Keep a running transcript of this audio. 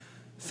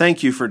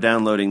Thank you for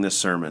downloading this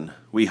sermon.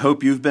 We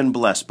hope you've been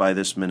blessed by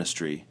this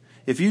ministry.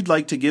 If you'd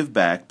like to give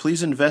back,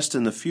 please invest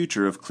in the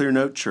future of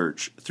Clearnote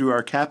Church through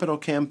our capital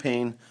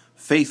campaign,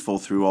 Faithful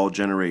Through All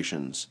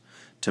Generations.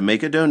 To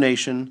make a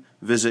donation,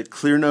 visit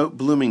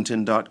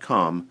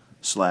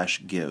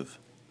clearnotebloomington.com/give.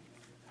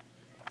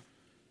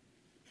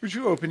 Would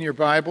you open your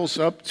Bibles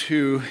up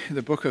to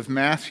the book of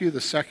Matthew,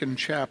 the second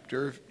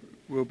chapter?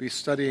 We'll be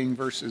studying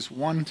verses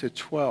 1 to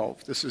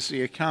 12. This is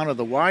the account of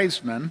the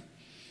wise men.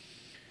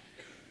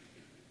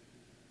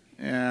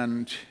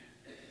 And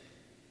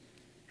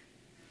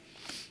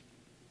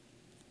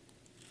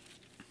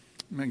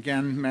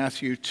again,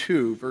 Matthew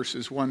 2,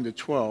 verses 1 to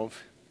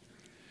 12.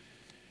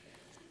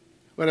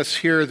 Let us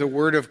hear the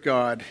word of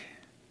God,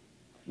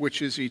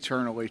 which is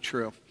eternally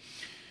true.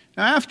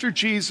 Now, after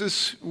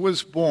Jesus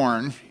was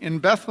born in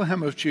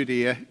Bethlehem of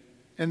Judea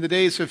in the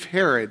days of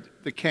Herod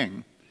the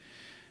king,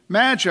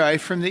 Magi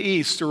from the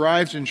east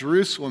arrived in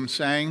Jerusalem,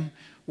 saying,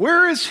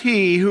 "Where is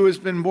he who has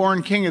been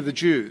born King of the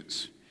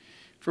Jews?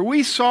 For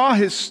we saw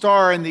his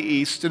star in the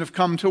east and have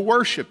come to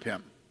worship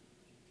him."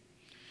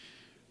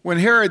 When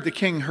Herod the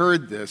king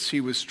heard this,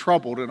 he was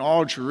troubled, and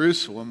all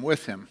Jerusalem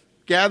with him.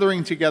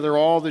 Gathering together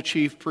all the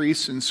chief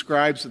priests and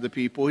scribes of the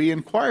people, he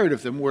inquired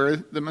of them where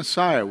the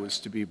Messiah was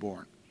to be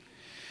born.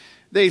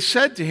 They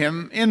said to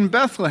him, "In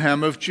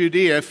Bethlehem of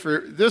Judea,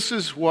 for this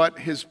is what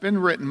has been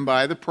written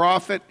by the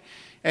prophet,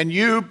 and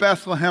you,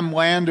 Bethlehem,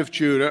 land of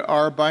Judah,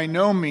 are by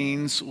no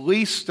means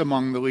least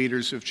among the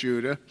leaders of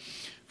Judah.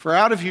 For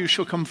out of you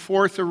shall come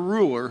forth a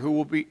ruler who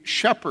will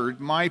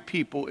shepherd my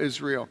people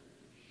Israel."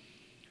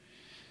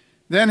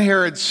 Then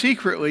Herod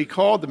secretly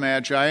called the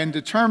Magi and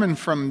determined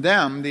from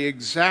them the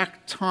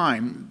exact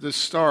time the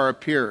star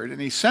appeared.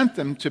 And he sent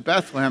them to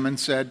Bethlehem and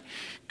said,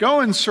 "Go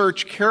and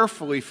search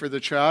carefully for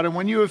the child, and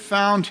when you have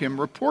found him,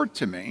 report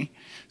to me,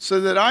 so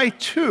that I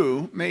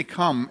too may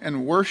come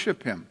and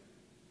worship him."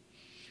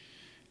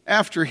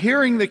 After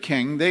hearing the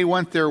king, they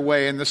went their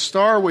way, and the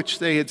star which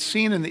they had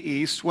seen in the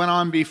east went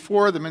on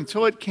before them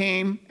until it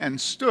came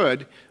and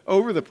stood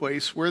over the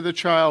place where the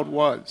child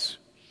was.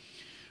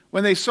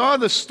 When they saw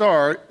the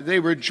star, they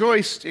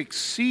rejoiced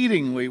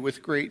exceedingly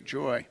with great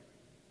joy.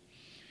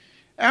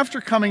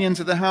 After coming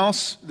into the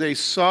house, they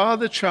saw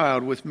the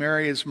child with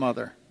Mary his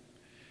mother,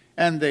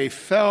 and they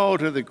fell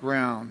to the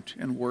ground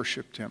and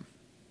worshipped him.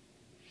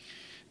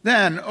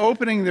 Then,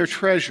 opening their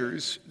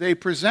treasures, they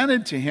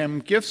presented to him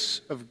gifts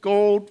of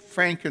gold,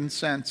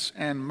 frankincense,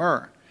 and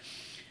myrrh.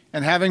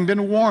 And having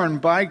been warned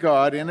by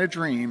God in a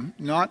dream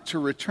not to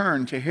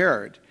return to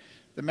Herod,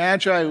 the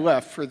Magi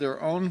left for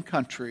their own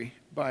country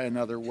by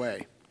another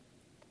way.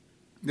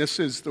 This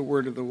is the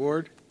word of the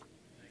Lord.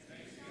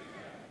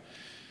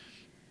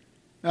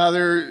 Now,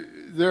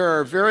 there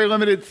are very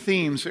limited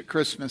themes at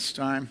Christmas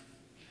time.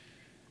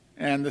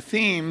 And the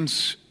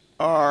themes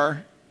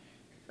are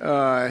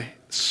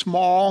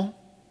small,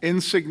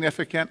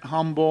 insignificant,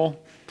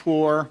 humble,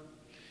 poor.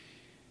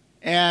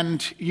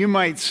 And you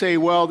might say,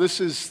 well, this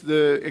is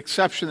the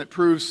exception that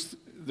proves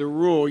the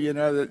rule,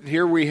 that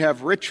here we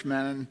have rich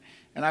men.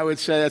 And I would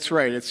say that's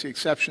right, it's the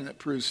exception that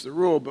proves the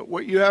rule. But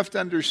what you have to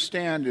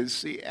understand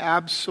is the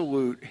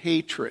absolute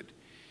hatred,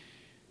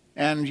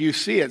 and you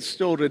see it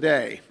still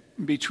today,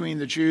 between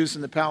the Jews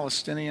and the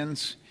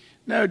Palestinians.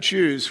 No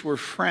Jews were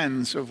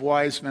friends of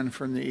wise men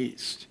from the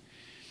east.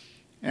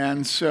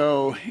 And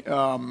so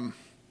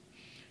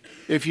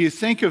if you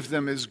think of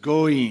them as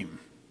goyim,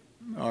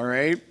 all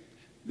right,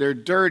 they're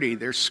dirty,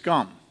 they're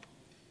scum.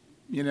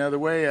 The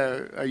way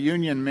a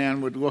union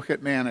man would look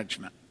at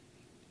management,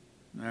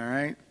 all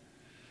right?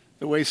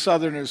 The way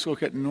Southerners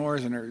look at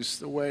Northerners,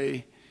 the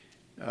way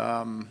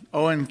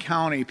Owen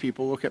County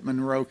people look at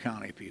Monroe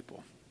County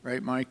people.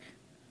 Right, Mike?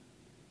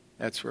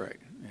 That's right,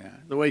 yeah.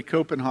 The way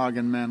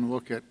Copenhagen men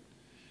look at,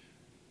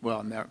 we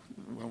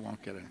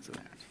won't get into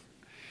that.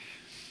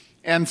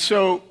 And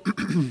so,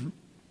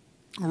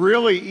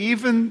 really,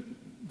 even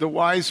the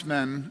wise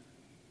men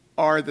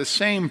are the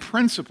same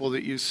principle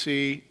that you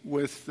see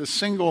with the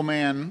single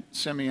man,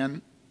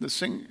 Simeon, the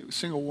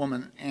single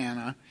woman,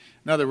 Anna.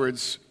 In other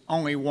words,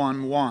 only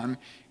one,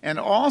 and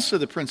also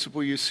the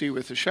principle you see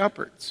with the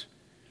shepherds.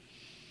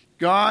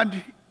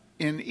 God,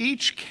 in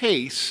each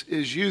case,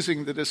 is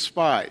using the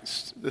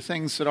despised, the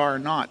things that are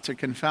not, to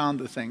confound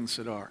the things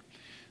that are.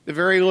 The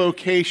very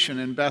location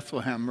in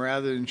Bethlehem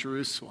rather than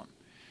Jerusalem.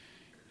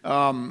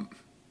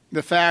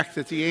 The fact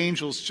that the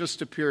angels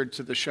just appeared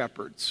to the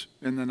shepherds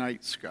in the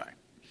night sky.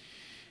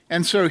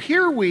 And so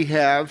here we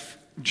have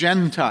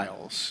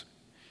Gentiles.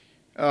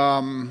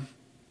 And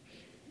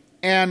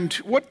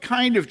what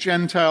kind of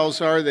Gentiles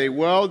are they?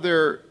 Well,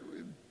 they're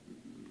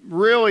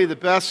really the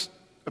best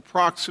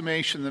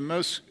approximation,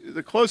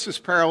 the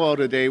closest parallel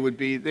today would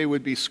be they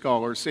would be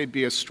scholars, they'd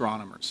be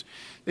astronomers.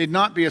 They'd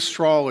not be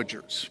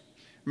astrologers.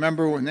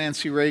 Remember when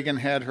Nancy Reagan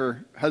had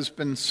her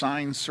husband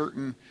sign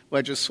certain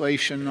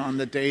legislation on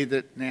the day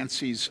that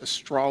Nancy's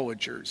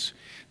astrologers.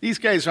 These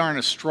guys aren't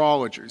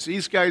astrologers.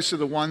 These guys are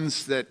the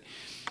ones that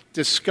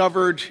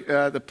discovered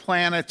the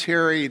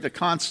planetary, the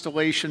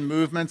constellation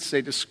movements.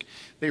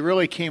 They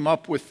really came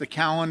up with the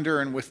calendar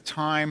and with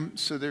time,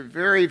 so they're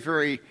very,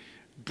 very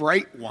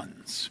bright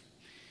ones.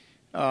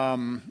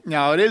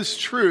 Now, it is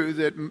true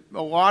that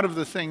a lot of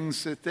the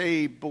things that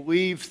they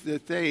believed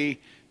that they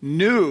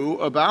knew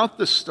about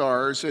the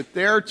stars at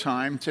their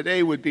time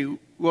today would be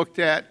looked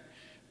at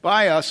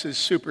by us as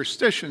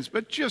superstitions,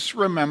 but just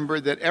remember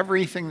that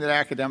everything that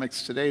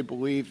academics today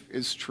believe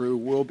is true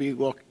will be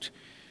looked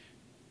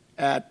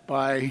at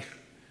by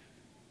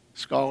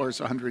scholars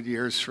 100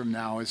 years from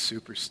now as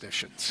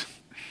superstitions.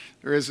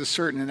 There is a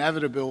certain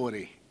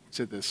inevitability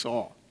to this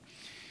all.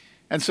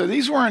 And so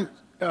these were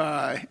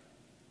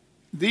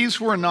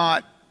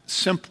not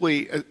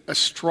simply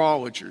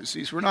astrologers.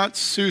 These were not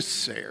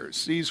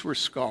soothsayers. These were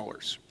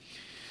scholars.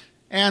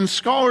 And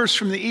scholars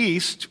from the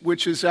East,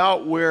 which is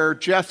out where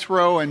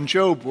Jethro and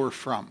Job were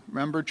from.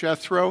 Remember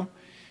Jethro,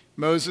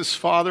 Moses'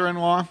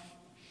 father-in-law?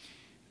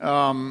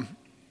 Now,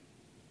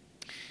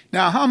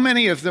 how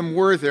many of them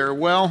were there?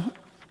 Well,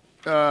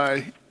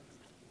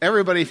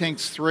 everybody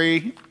thinks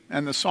 3,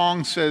 and the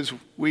song says,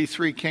 "We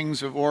 3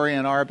 kings of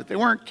Orient are," but they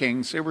weren't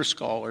kings, they were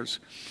scholars.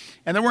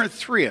 And there weren't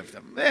 3 of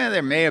them.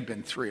 There may have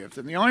been 3 of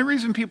them. The only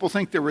reason people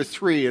think there were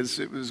 3 is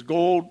it was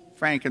gold,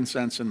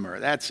 frankincense, and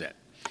myrrh. That's it.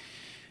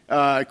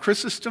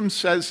 Chrysostom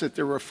says that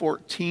there were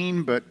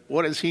 14, but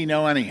what does he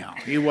know anyhow?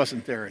 He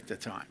wasn't there at the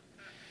time.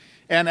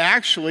 And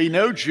actually,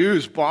 no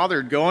Jews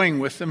bothered going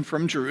with them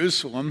from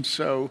Jerusalem,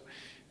 so,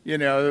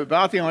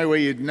 about the only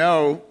way you'd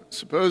know,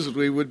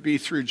 supposedly, would be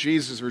through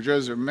Jesus or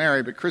Joseph and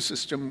Mary, but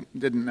Chrysostom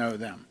didn't know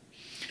them.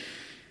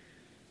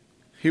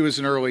 He was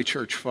an early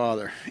church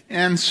father.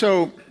 And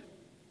so,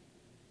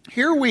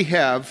 here we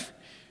have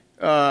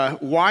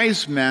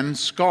wise men,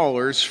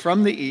 scholars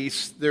from the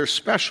East. Their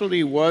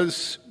specialty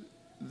was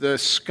the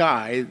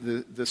sky,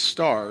 the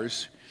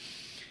stars,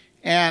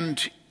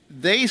 and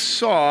they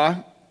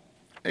saw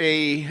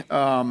a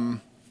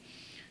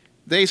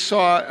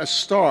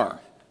star.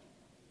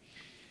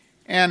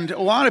 And a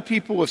lot of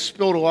people have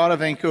spilled a lot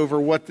of ink over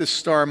what this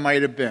star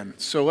might have been.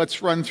 So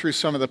let's run through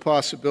some of the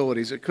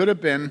possibilities. It could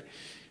have been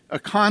a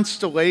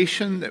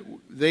constellation that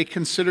they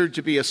considered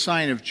to be a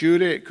sign of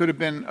Judah. It could have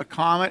been a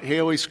comet,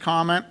 Halley's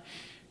Comet.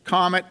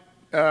 Comet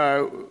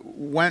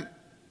went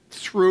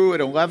through at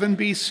 11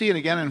 BC and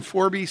again in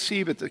 4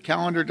 BC, but the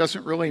calendar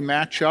doesn't really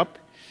match up.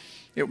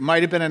 It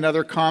might have been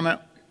another comet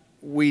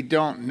we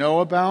don't know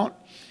about.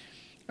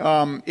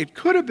 It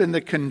could have been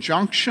the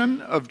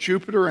conjunction of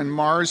Jupiter and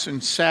Mars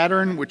and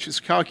Saturn, which is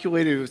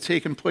calculated to have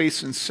taken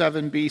place in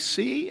 7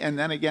 BC and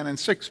then again in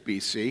 6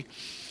 BC.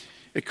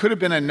 It could have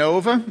been a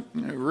nova,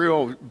 a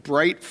real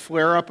bright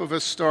flare-up of a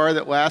star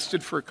that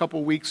lasted for a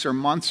couple weeks or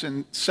months.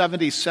 In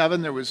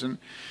 77, there was an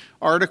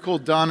article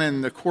done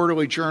in the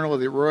Quarterly Journal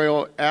of the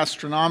Royal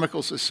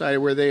Astronomical Society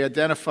where they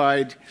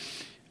identified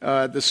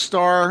the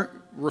star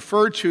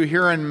referred to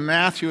here in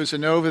Matthew as a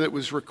nova that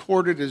was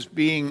recorded as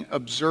being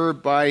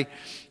observed by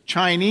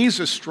Chinese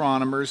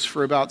astronomers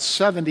for about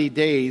 70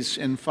 days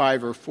in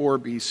 5 or 4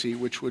 BC,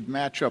 which would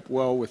match up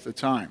well with the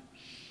time.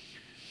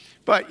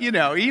 But,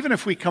 even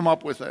if we come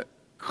up with a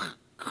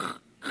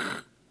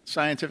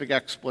scientific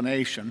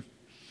explanation,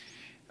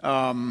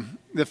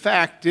 the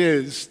fact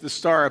is the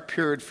star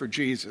appeared for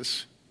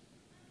Jesus.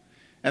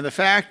 And the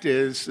fact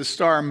is the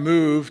star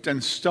moved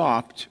and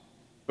stopped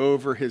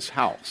over his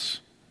house.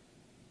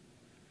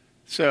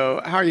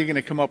 So how are you going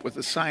to come up with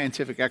a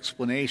scientific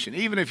explanation?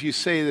 Even if you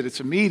say that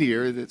it's a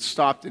meteor that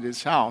stopped at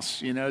his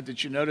house,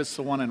 did you notice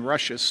the one in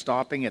Russia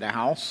stopping at a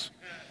house?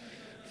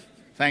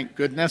 Thank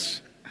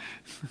goodness.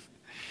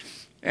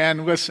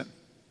 And listen,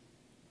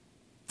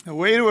 the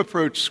way to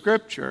approach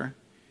Scripture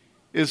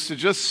is to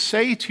just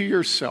say to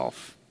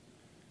yourself,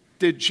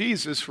 did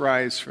Jesus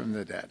rise from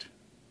the dead?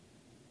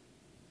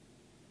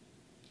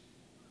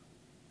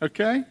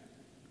 Okay?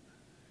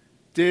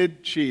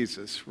 Did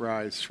Jesus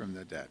rise from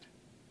the dead?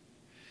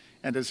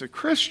 And as a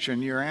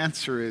Christian, your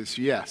answer is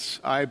yes,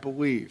 I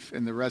believe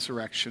in the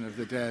resurrection of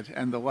the dead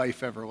and the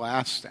life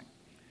everlasting.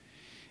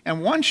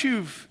 And once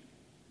you've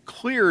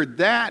cleared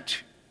that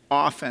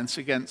offense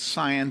against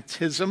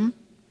scientism,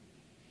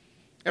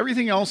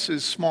 everything else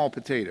is small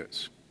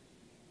potatoes.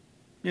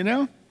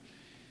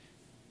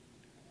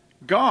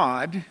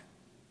 God,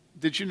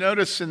 did you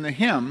notice in the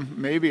hymn,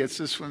 maybe it's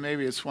this one,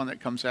 maybe it's one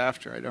that comes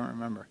after, I don't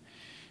remember,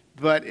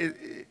 but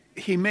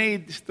he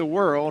made the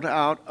world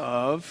out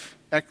of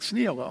ex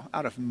nihilo,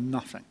 out of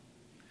nothing.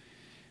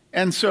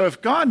 And so if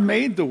God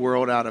made the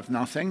world out of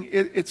nothing,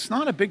 it's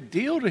not a big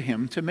deal to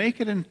him to make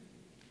it in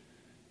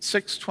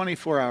 6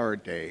 24-hour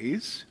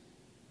days.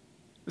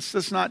 This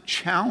does not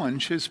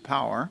challenge his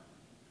power.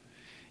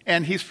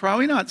 And he's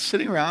probably not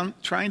sitting around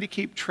trying to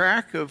keep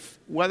track of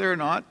whether or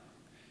not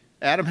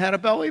Adam had a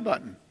belly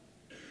button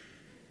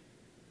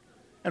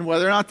and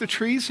whether or not the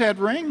trees had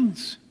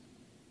rings.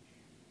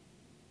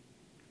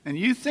 And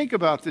you think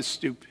about the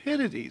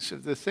stupidities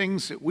of the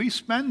things that we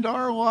spend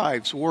our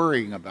lives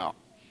worrying about.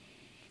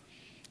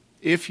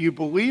 If you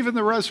believe in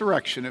the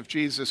resurrection of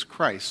Jesus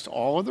Christ,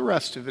 all of the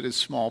rest of it is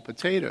small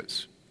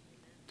potatoes.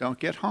 Don't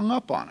get hung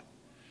up on it.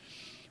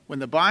 When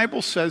the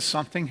Bible says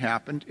something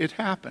happened, it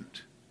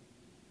happened.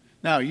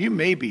 Now, you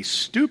may be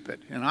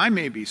stupid, and I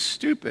may be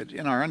stupid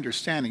in our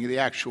understanding of the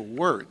actual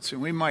words,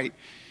 and we might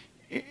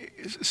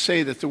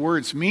say that the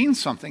words mean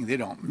something they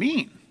don't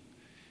mean.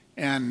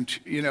 And,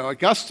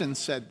 Augustine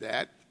said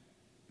that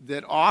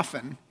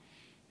often,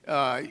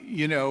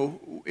 in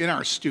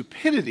our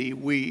stupidity,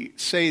 we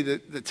say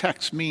that the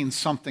text means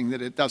something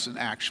that it doesn't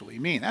actually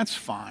mean. That's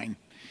fine.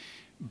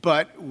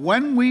 But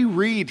when we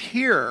read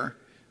here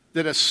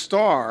that a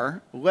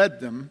star led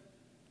them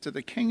to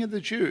the King of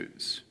the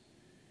Jews,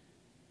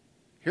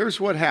 here's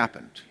what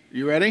happened.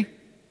 You ready?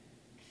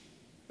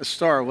 A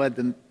star led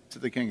them to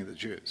the King of the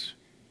Jews.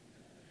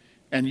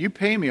 And you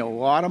pay me a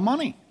lot of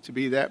money to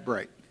be that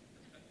bright.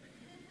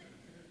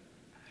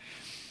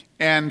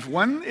 And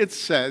when it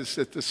says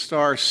that the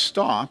star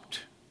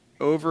stopped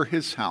over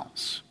his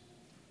house,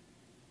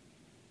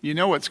 you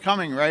know what's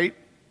coming, right?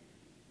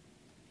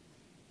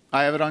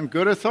 I have it on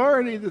good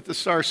authority that the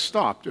star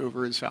stopped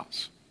over his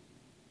house.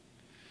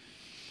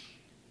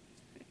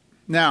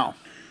 Now,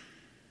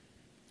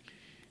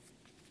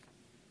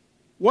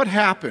 what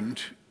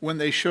happened when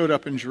they showed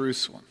up in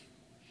Jerusalem?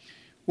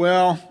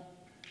 Well,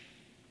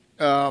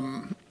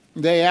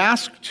 they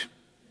asked,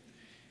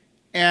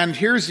 and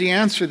here's the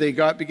answer they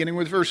got, beginning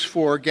with verse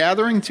 4,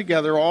 gathering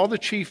together all the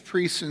chief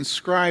priests and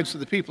scribes of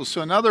the people.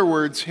 So in other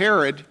words,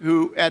 Herod,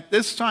 who at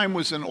this time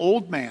was an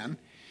old man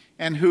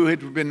and who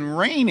had been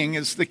reigning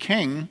as the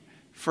king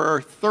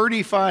for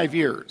 35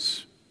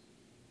 years.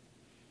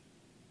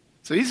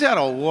 So he's had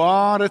a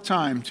lot of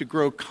time to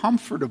grow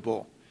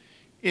comfortable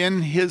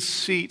in his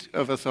seat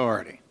of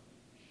authority.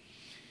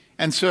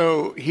 And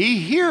so he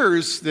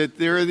hears that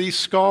there are these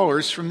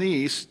scholars from the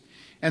east.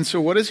 And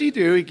so what does he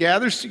do? He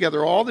gathers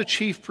together all the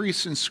chief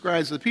priests and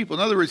scribes of the people.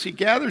 In other words, he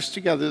gathers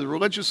together the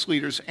religious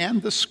leaders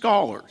and the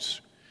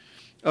scholars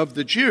of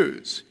the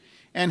Jews.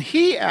 And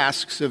he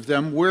asks of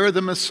them where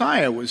the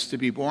Messiah was to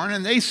be born.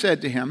 And they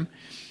said to him,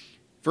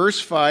 verse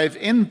 5,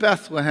 in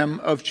Bethlehem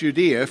of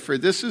Judea, for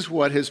this is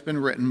what has been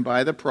written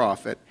by the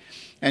prophet.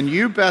 And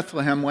you,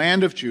 Bethlehem,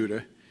 land of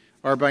Judah,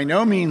 are by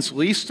no means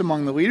least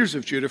among the leaders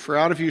of Judah, for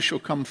out of you shall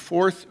come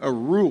forth a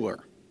ruler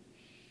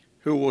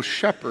who will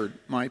shepherd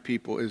my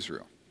people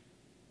Israel.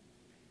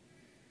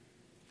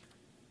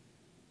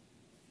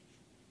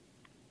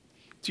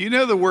 Do you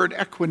know the word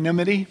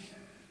equanimity?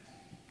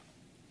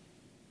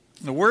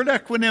 The word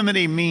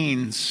equanimity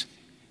means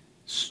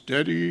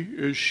steady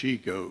as she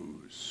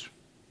goes.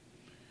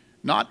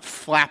 Not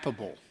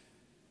flappable.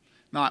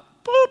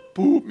 Not boop,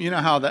 boop. You know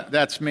how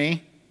that's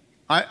me?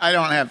 I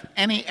don't have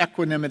any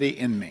equanimity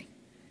in me.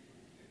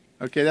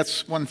 Okay,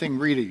 that's one thing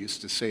Rita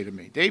used to say to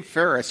me. Dave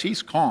Ferris,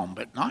 he's calm,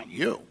 but not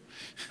you.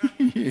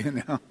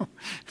 You know?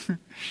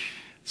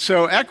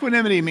 So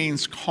equanimity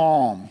means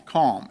calm.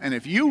 And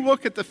if you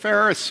look at the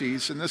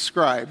Pharisees and the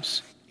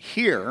scribes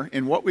here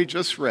in what we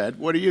just read,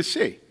 what do you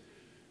see?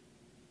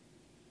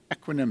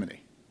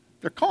 Equanimity.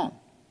 They're calm,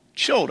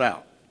 chilled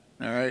out.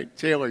 All right?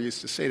 Taylor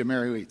used to say to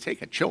Mary Lee,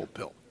 take a chill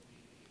pill.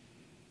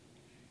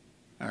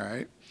 All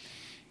right?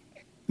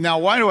 Now,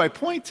 why do I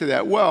point to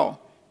that?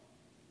 Well,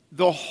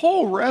 the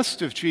whole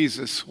rest of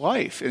Jesus'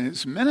 life and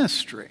his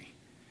ministry,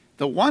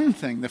 the one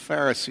thing the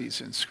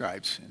Pharisees and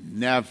scribes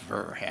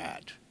never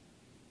had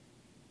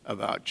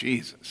about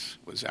Jesus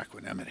was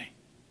equanimity.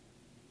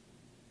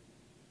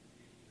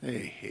 They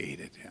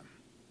hated him.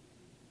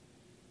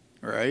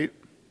 Right?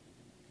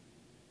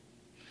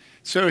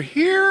 So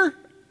here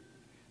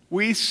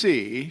we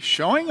see,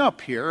 showing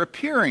up here,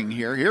 appearing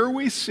here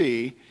we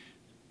see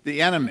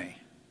the enemy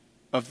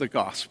of the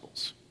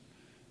Gospels.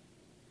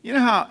 You know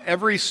how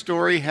every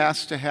story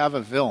has to have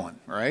a villain,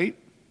 right?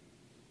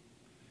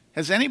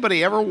 Has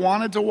anybody ever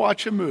wanted to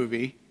watch a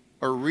movie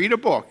or read a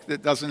book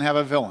that doesn't have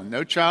a villain?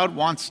 No child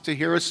wants to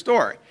hear a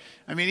story.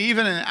 I mean,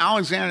 even in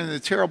Alexander the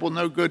Terrible,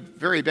 No Good,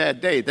 Very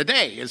Bad Day, the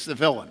day is the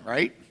villain,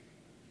 right?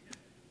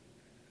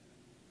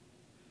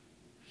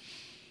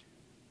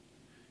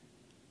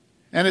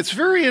 And it's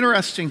very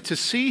interesting to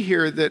see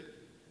here that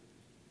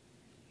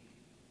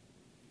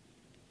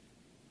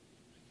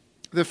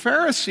the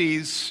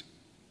Pharisees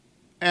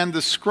and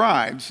the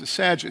scribes, the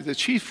Sadducees, the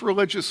chief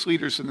religious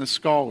leaders and the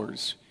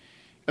scholars,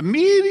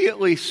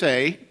 immediately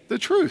say the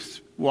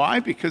truth. Why?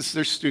 Because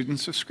they're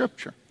students of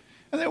Scripture.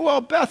 And they, well,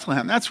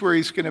 Bethlehem, that's where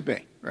he's going to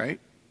be, right?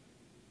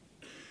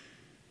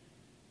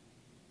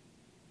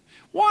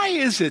 Why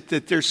is it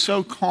that they're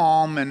so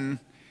calm and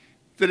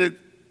that it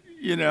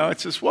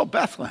says, well,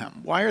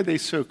 Bethlehem, why are they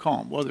so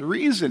calm? Well, the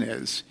reason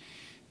is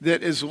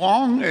that as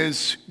long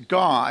as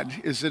God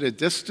is at a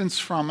distance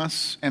from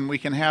us and we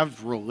can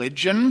have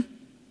religion,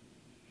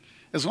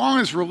 as long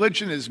as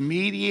religion is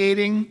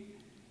mediating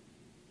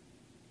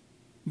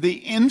the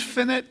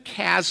infinite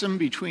chasm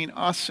between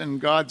us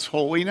and God's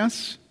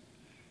holiness,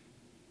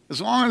 as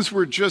long as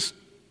we're just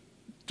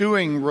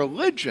doing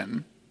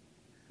religion,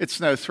 it's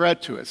no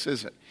threat to us,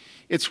 is it?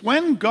 It's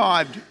when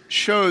God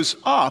shows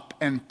up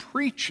and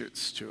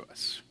preaches to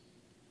us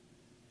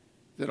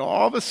that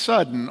all of a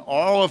sudden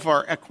all of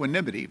our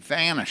equanimity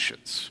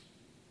vanishes.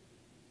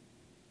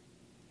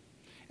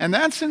 And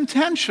that's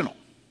intentional.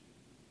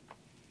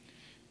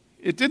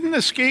 It didn't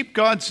escape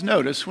God's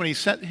notice when he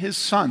sent his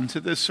son to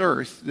this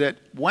earth that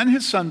when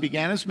his son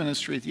began his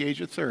ministry at the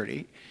age of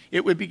 30,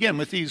 it would begin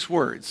with these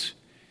words.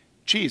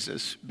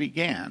 Jesus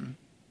began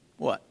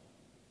what?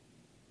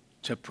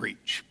 To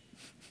preach.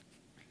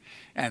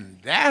 And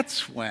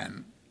that's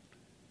when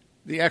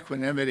the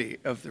equanimity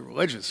of the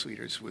religious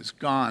leaders was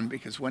gone,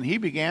 because when he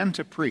began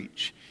to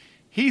preach,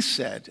 he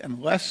said,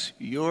 unless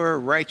your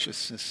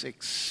righteousness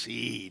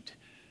exceed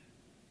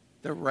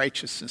the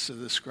righteousness of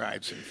the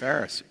scribes and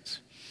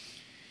Pharisees.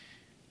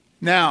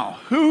 Now,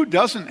 who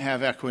doesn't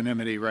have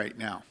equanimity right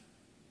now?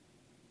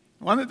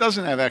 The one that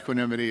doesn't have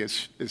equanimity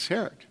is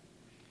Herod.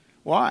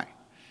 Why?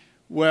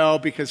 Well,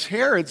 because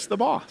Herod's the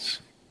boss.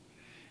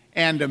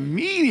 And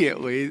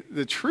immediately,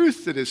 the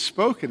truth that is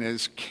spoken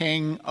is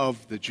King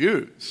of the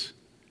Jews.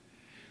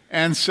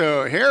 And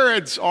so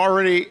Herod's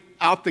already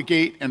out the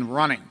gate and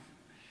running.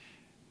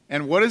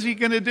 And what is he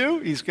going to do?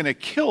 He's going to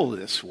kill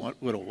this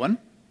little one.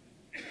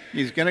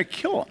 He's going to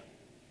kill him.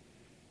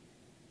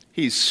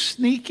 He's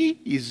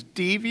sneaky, he's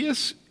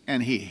devious,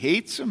 and he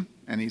hates him,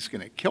 and he's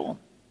going to kill him.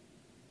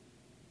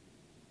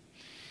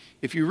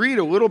 If you read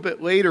a little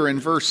bit later in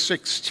verse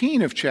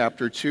 16 of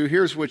chapter 2,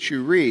 here's what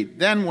you read.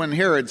 Then when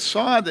Herod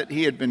saw that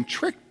he had been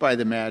tricked by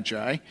the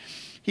Magi,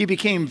 he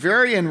became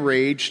very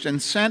enraged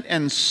and sent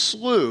and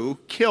slew,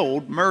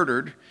 killed,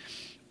 murdered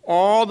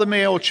all the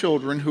male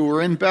children who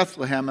were in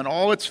Bethlehem and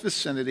all its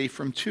vicinity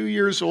from 2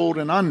 years old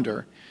and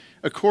under,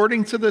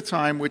 according to the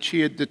time which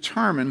he had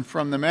determined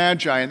from the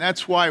Magi. And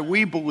that's why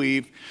we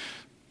believe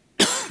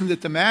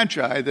that the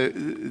Magi,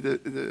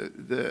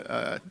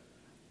 the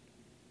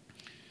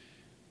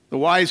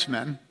wise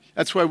men,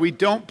 that's why we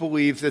don't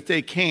believe that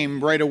they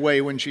came right away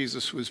when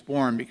Jesus was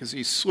born, because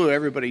he slew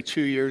everybody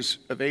 2 years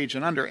of age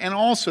and under. And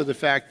also the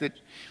fact that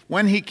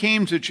when they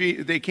came to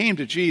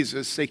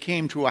Jesus, they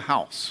came to a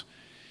house.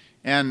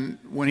 And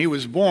when he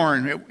was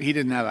born, he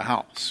didn't have a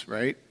house,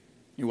 right?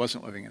 He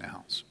wasn't living in a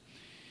house.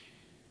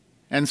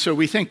 And so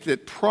we think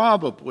that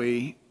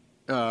probably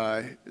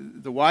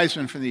the wise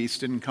men from the east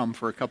didn't come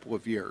for a couple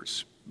of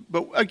years.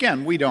 But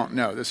again, we don't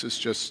know. This is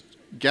just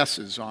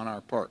guesses on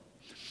our part.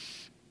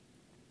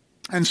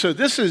 And so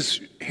this is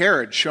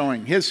Herod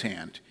showing his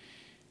hand.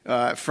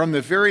 From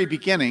the very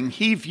beginning,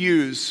 he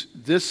views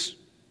this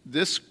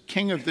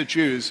king of the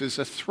Jews as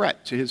a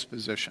threat to his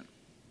position.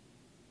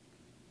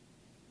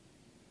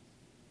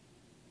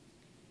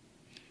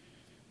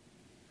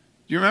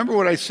 Do you remember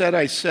what I said?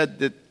 I said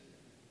that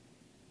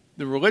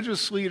the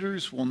religious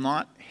leaders will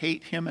not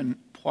hate him and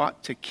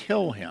plot to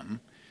kill him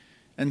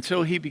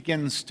until he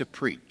begins to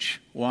preach.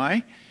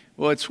 Why?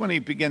 Well, it's when he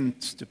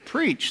begins to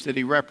preach that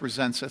he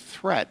represents a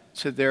threat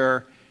to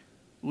their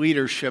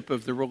leadership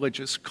of the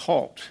religious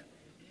cult.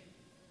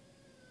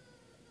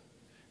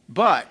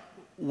 But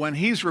when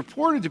he's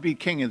reported to be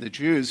king of the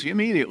Jews, he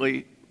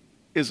immediately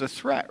is a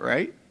threat,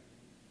 right?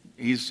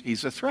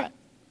 He's a threat.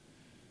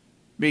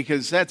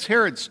 Because that's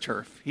Herod's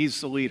turf.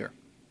 He's the leader.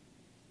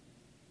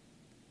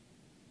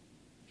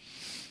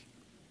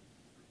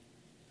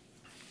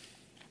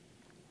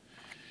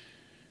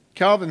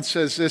 Calvin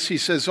says this, he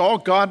says, all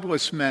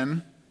godless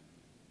men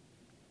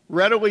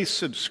readily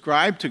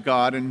subscribe to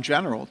God in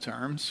general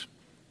terms,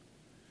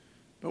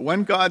 but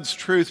when God's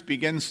truth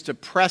begins to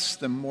press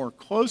them more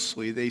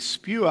closely, they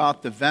spew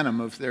out the venom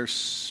of their...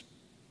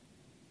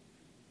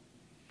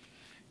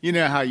 You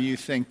know how you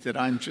think that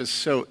I'm just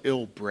so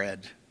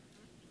ill-bred,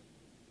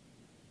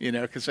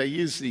 because I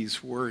use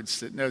these words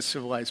that no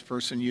civilized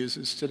person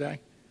uses today.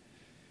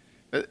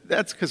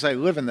 That's because I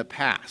live in the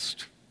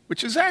past,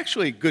 which is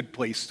actually a good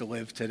place to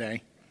live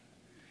today.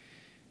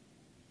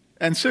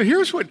 And so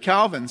here's what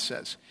Calvin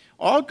says.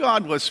 All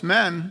godless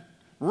men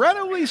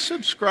readily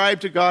subscribe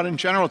to God in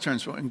general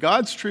terms. But when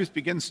God's truth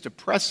begins to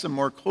press them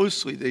more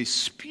closely, they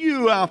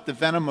spew out the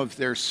venom of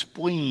their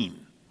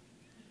spleen.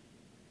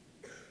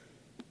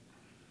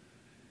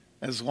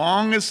 As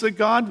long as the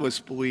godless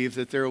believe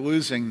that they're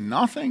losing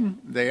nothing,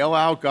 they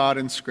allow God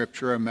and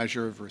Scripture a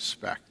measure of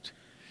respect.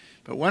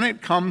 But when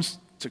it comes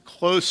to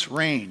close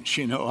range,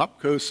 up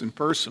close and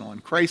personal,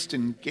 and Christ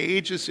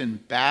engages in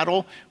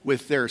battle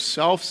with their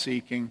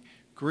self-seeking,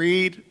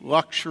 greed,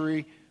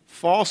 luxury,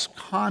 false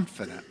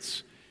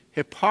confidence,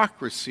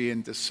 hypocrisy,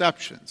 and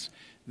deceptions,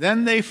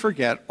 then they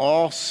forget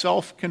all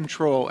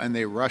self-control and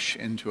they rush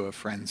into a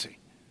frenzy.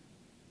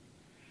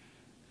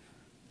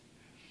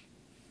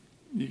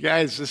 You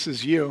guys, this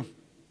is you.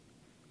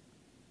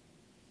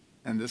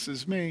 And this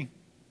is me.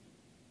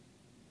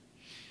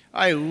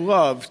 I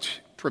loved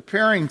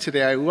preparing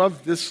today, I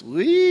love this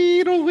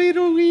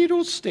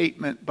little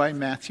statement by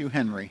Matthew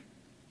Henry.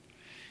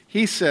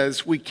 He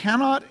says, we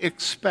cannot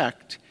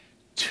expect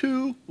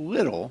too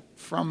little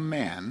from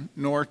man,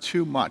 nor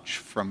too much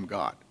from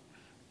God.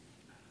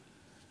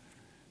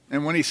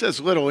 And when he says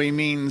little, he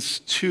means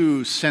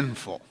too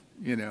sinful,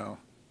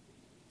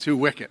 too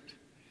wicked.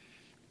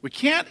 We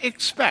can't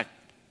expect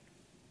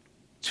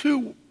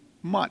too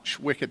much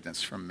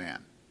wickedness from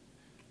man,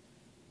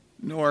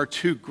 nor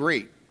too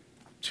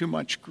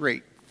much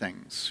great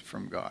things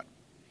from God.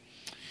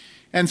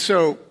 And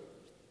so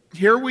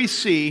here we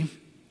see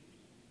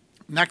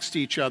next to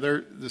each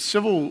other the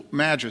civil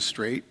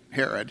magistrate,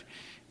 Herod,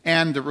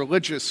 and the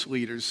religious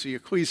leaders, the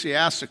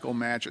ecclesiastical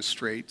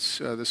magistrates,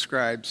 the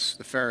scribes,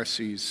 the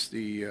Pharisees,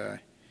 the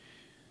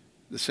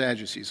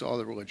Sadducees, all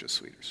the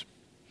religious leaders.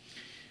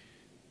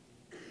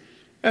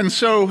 And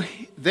so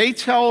they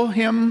tell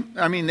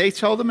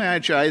the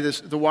Magi,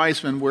 the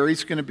wise men, where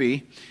he's going to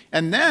be.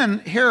 And then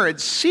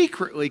Herod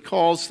secretly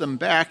calls them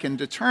back and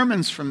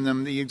determines from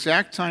them the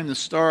exact time the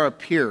star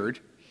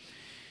appeared.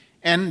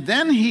 And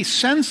then he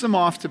sends them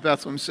off to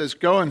Bethlehem and says,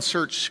 "Go and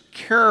search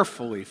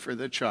carefully for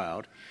the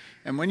child.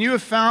 And when you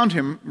have found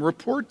him,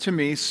 report to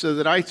me so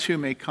that I too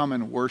may come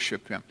and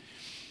worship him."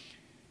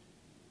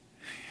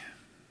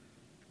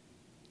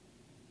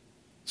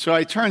 So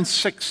I turned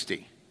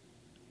 60.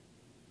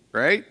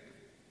 Right?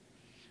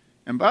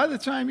 And by the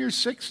time you're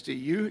 60,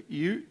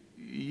 you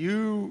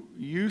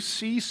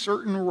see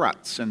certain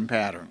ruts and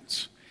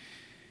patterns.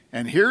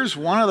 And here's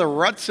one of the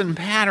ruts and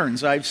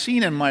patterns I've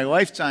seen in my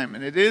lifetime,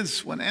 and it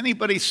is when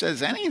anybody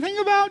says anything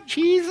about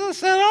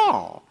Jesus at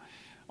all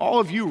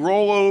of you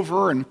roll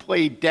over and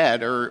play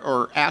dead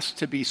or ask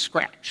to be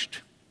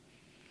scratched.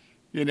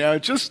 You know,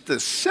 just the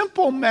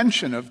simple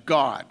mention of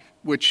God,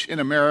 which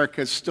in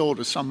America still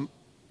to some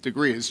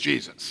degree is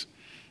Jesus.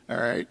 All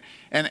right?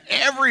 And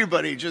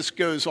everybody just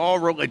goes all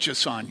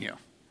religious on you.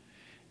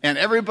 And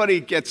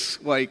everybody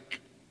gets like,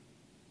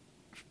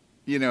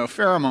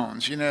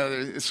 pheromones.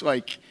 It's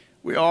like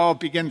we all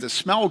begin to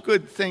smell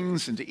good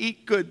things and to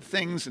eat good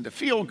things and to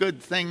feel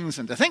good things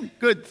and to think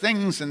good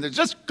things. And there's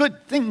just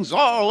good things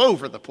all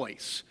over the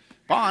place.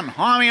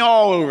 Bonhomie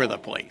all over the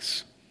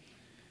place.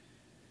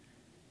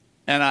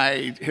 And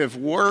I have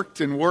worked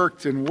and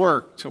worked and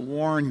worked to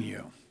warn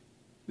you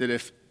that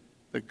if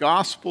the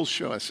Gospels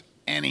show us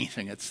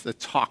anything, it's the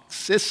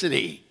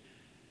toxicity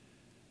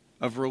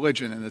of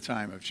religion in the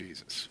time of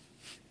Jesus.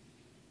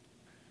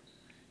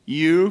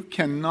 You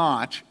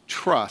cannot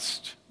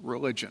trust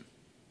religion.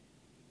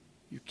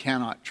 You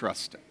cannot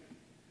trust it.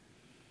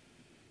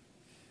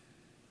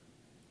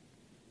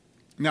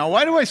 Now,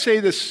 why do I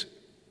say this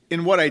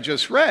in what I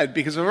just read?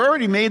 Because I've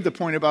already made the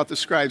point about the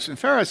scribes and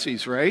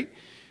Pharisees, right?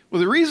 Well,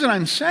 the reason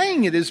I'm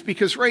saying it is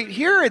because right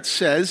here it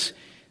says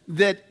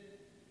that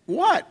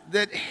what?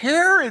 That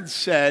Herod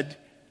said,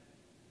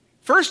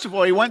 first of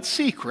all, he went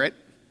secret,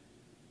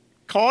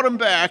 called him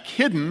back,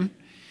 hidden,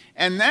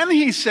 and then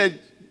he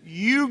said,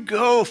 "You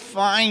go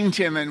find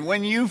him, and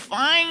when you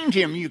find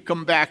him, you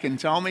come back and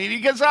tell me,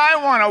 because I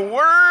want to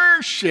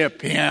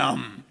worship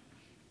him."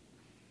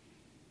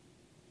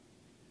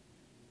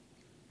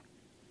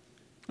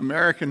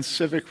 American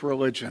civic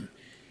religion.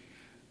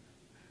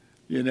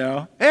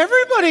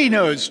 Everybody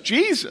knows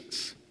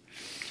Jesus.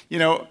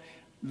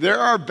 There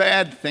are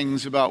bad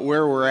things about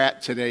where we're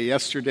at today.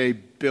 Yesterday,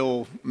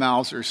 Bill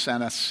Mauser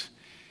sent us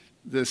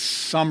this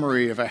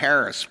summary of a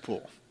Harris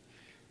poll.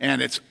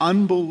 And it's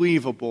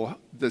unbelievable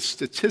the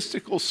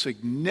statistical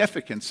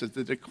significance of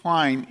the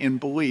decline in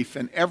belief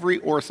in every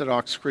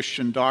Orthodox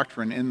Christian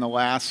doctrine in the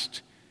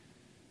last,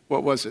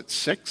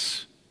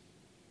 6?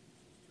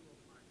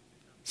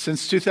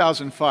 Since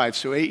 2005,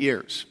 so 8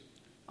 years.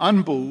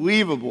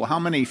 Unbelievable how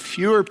many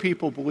fewer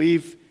people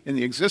believe in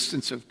the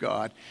existence of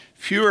God,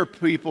 fewer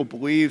people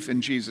believe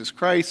in Jesus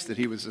Christ, that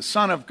he was the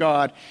Son of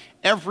God.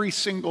 Every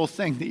single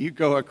thing that you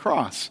go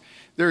across,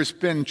 there's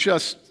been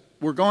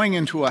we're going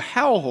into a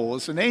hellhole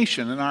as a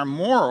nation, and our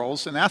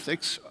morals and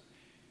ethics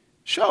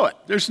show it.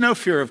 There's no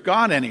fear of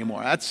God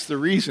anymore. That's the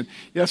reason.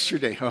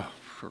 Yesterday, all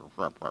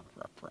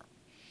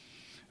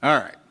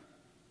right.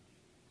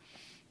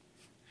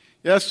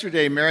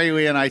 Yesterday, Mary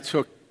Lee and I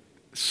took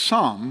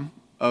some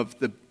of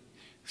the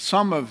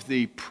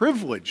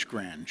privileged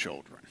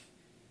grandchildren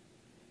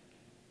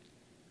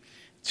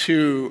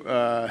to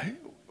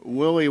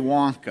Willy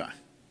Wonka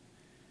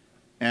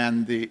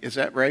and is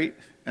that right?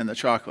 And the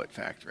Chocolate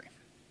Factory.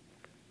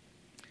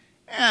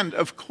 And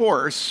of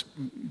course,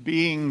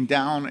 being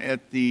down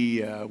at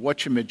the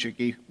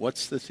whatchamajiggy,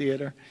 what's the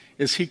theater?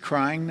 Is he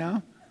crying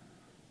now?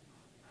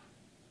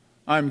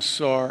 I'm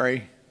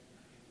sorry.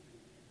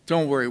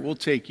 Don't worry, we'll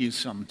take you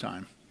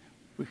sometime.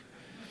 All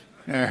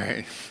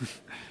right.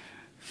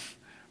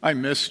 I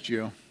missed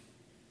you.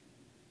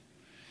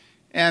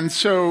 And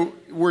so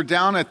we're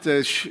down at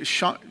the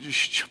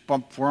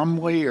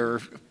Brumley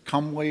or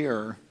Cumley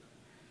or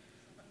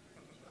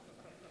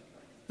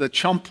the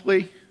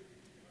Chumpley.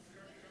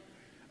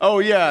 Oh,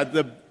 yeah,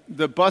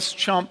 the bus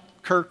chump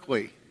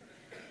Kirkley.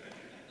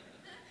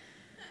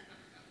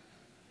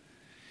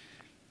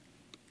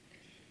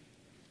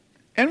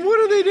 And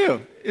what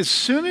do? As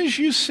soon as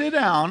you sit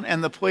down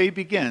and the play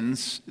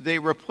begins, they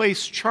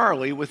replace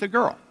Charlie with a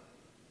girl.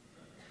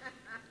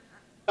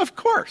 Of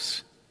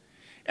course.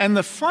 And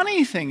the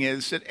funny thing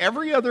is that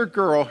every other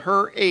girl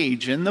her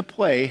age in the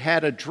play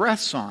had a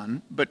dress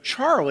on, but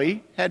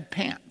Charlie had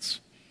pants.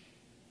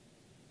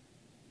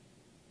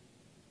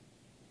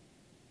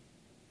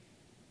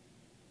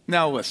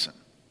 Now listen,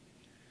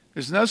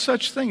 there's no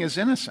such thing as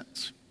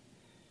innocence.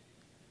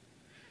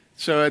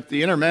 So at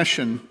the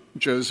intermission,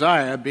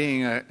 Josiah,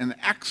 being an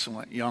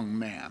excellent young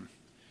man,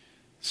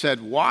 said,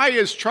 "Why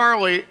is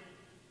Charlie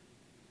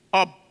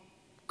a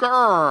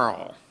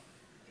girl.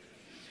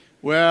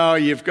 Well,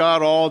 you've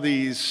got all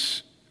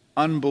these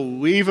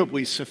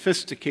unbelievably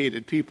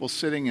sophisticated people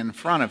sitting in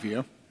front of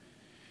you,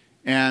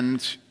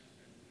 and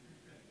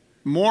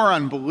more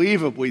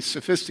unbelievably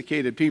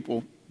sophisticated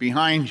people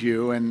behind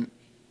you. And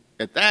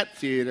at that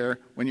theater,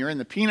 when you're in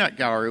the peanut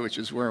gallery, which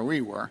is where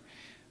we were,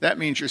 that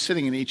means you're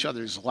sitting in each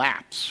other's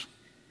laps.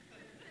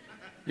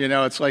 You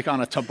know, it's like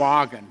on a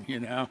toboggan, you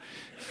know.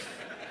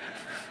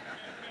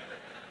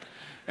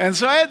 And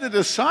so I had to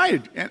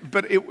decide,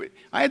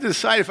 I had to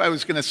decide if I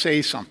was going to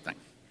say something,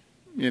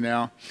 you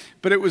know.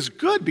 But it was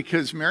good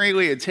because Mary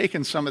Lee had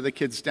taken some of the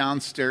kids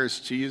downstairs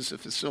to use the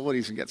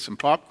facilities and get some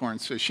popcorn.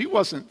 So she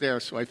wasn't there,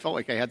 so I felt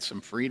like I had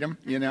some freedom,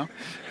 you know.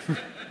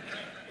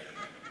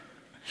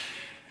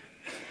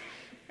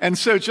 And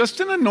so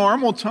just in a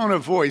normal tone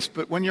of voice,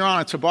 but when you're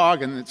on a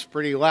toboggan, it's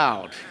pretty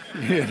loud,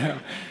 you know.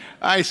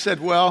 I said,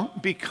 well,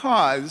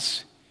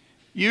 because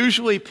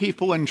usually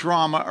people in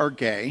drama are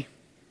gay.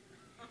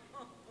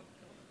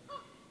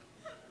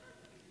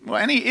 Well,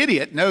 any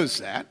idiot knows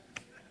that.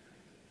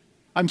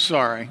 I'm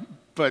sorry,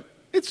 but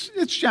it's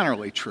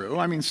generally true.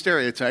 I mean,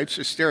 stereotypes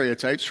are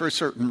stereotypes for a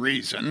certain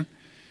reason,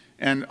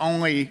 and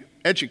only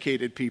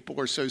educated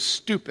people are so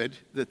stupid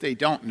that they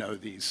don't know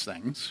these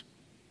things.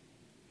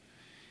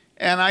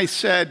 And I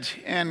said,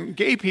 and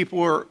gay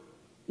people are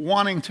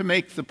wanting to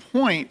make the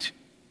point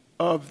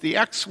of the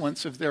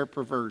excellence of their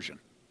perversion.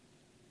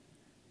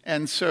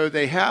 And so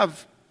they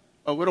have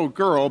a little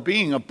girl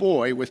being a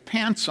boy with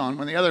pants on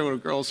when the other little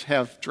girls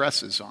have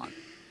dresses on.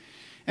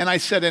 And I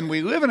said, and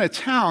we live in a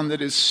town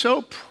that is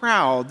so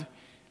proud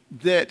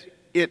that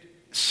it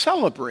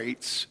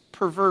celebrates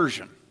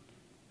perversion.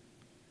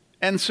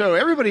 And so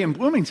everybody in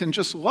Bloomington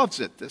just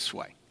loves it this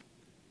way.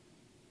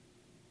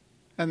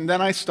 And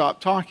then I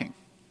stopped talking.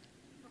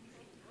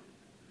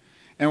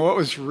 And what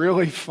was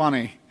really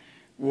funny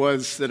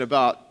was that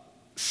about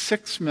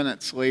 6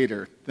 minutes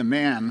later, the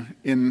man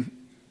in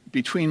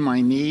between my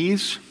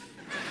knees,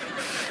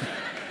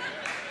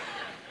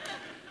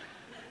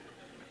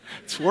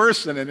 it's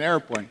worse than an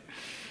airplane.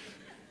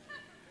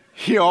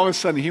 All of a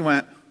sudden, he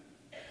went,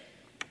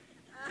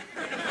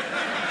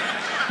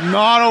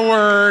 not a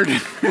word.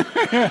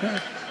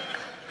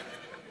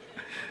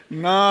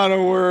 Not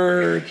a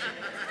word.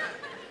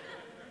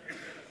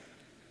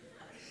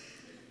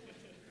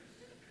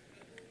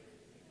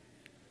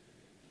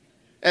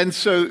 And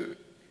so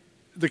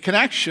the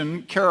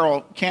connection,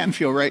 Carol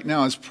Canfield right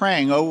now is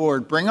praying, oh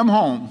Lord, bring them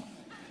home.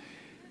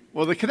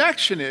 Well, the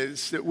connection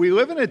is that we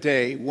live in a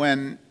day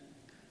when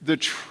the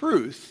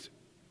truth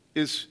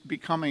is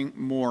becoming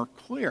more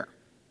clear.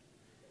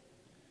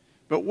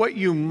 But what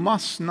you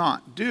must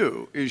not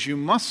do is you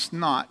must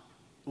not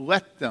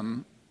let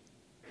them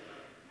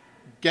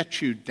get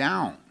you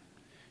down.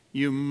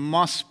 You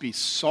must be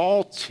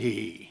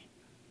salty.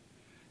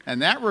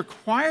 And that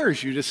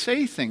requires you to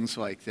say things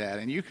like that.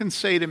 And you can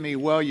say to me,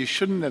 well, you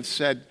shouldn't have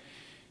said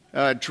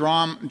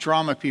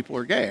drama people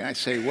are gay. I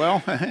say,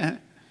 well,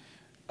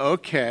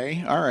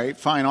 okay, all right,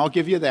 fine, I'll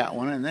give you that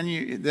one. And then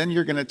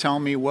you're going to tell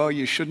me, well,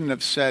 you shouldn't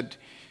have said,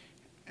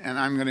 and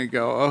I'm going to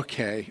go,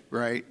 okay,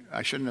 right,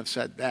 I shouldn't have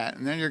said that.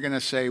 And then you're going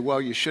to say, well,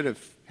 you should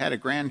have had a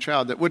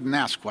grandchild that wouldn't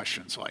ask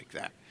questions like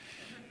that.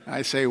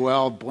 I say,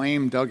 well,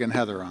 blame Doug and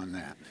Heather on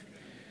that.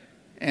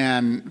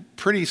 And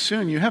pretty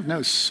soon you have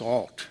no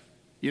salt.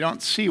 You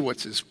don't see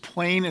what's as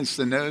plain as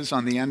the nose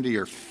on the end of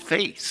your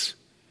face.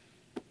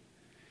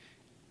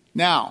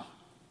 Now,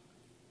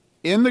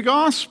 in the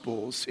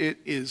Gospels, it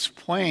is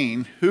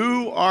plain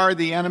who are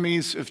the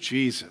enemies of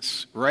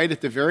Jesus. Right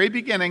at the very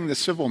beginning, the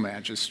civil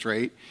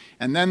magistrate,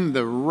 and then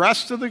the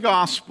rest of the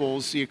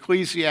Gospels, the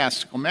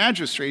ecclesiastical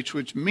magistrates,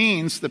 which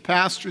means the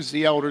pastors,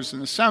 the elders,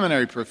 and the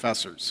seminary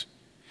professors.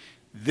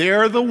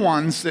 They're the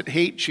ones that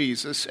hate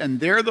Jesus, and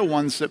they're the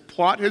ones that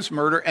plot his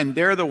murder, and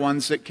they're the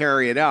ones that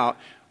carry it out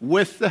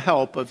with the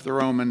help of the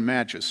Roman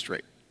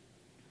magistrate.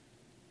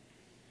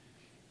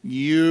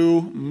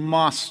 You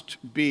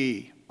must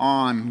be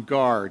on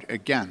guard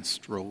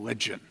against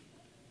religion.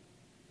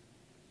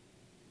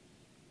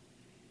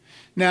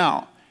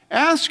 Now,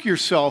 ask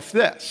yourself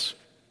this.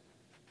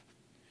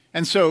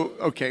 And so,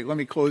 okay, let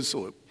me close the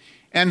loop.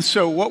 And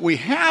so what we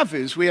have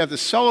is we have the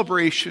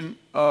celebration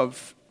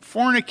of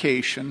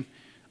fornication,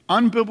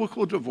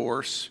 unbiblical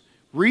divorce,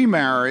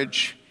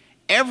 remarriage.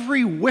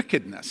 Every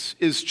wickedness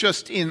is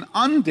just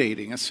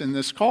inundating us in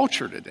this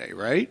culture today,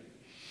 right?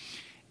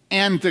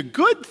 And the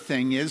good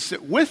thing is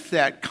that with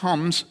that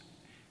comes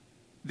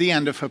the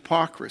end of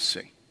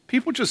hypocrisy.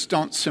 People just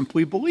don't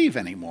simply believe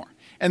anymore.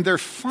 And they're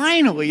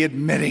finally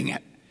admitting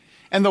it.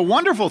 And the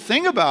wonderful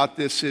thing about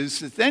this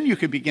is that then you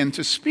can begin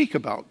to speak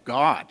about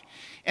God.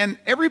 And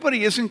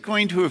everybody isn't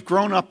going to have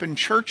grown up in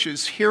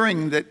churches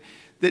hearing that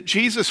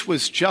Jesus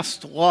was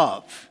just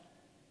love,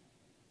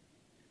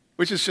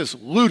 which is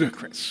just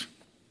ludicrous.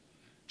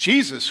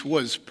 Jesus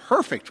was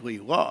perfectly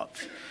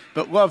love,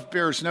 but love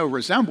bears no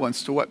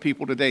resemblance to what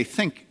people today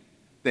think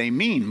they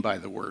mean by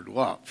the word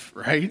love,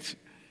 right?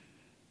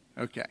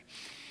 Okay.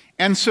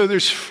 And so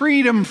there's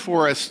freedom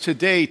for us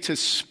today to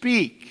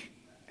speak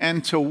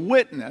and to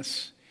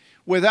witness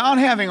without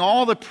having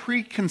all the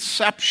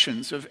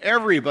preconceptions of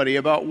everybody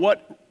about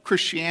what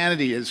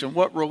Christianity is and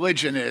what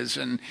religion is,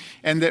 and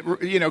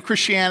that,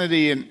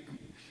 Christianity and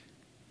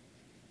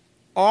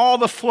all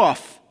the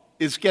fluff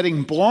is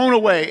getting blown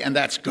away, and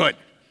that's good.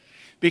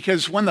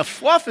 Because when the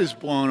fluff is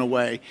blown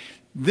away,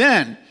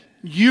 then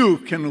you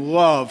can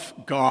love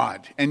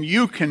God and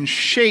you can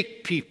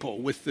shake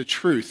people with the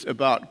truth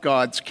about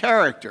God's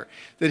character,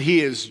 that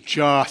he is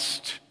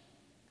just,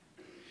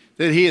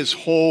 that he is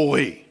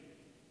holy,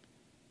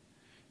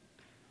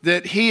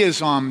 that he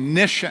is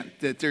omniscient,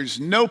 that there's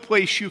no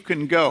place you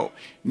can go,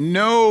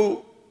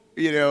 no,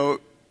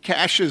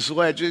 Cash's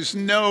ledges,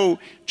 no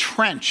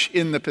trench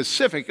in the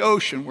Pacific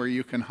Ocean where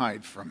you can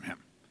hide from him.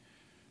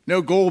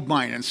 No gold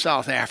mine in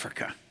South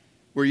Africa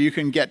where you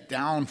can get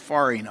down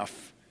far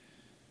enough.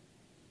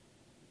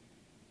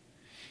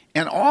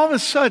 And all of a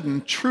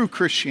sudden, true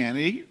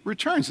Christianity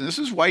returns. And this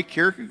is why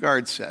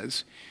Kierkegaard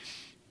says,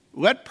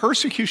 let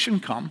persecution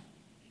come.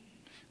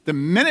 The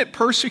minute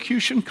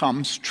persecution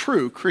comes,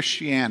 true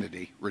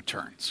Christianity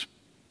returns.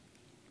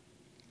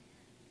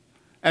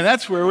 And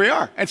that's where we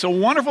are. It's a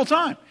wonderful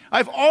time.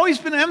 I've always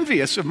been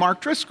envious of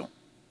Mark Driscoll.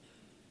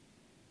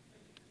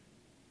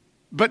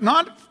 But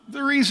not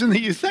the reason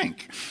that you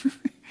think.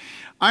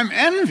 I'm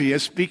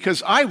envious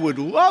because I would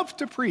love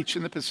to preach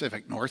in the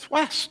Pacific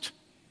Northwest.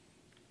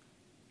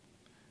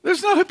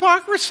 There's no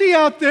hypocrisy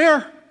out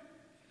there.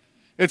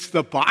 It's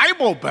the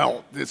Bible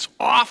Belt that's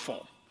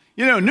awful.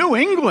 New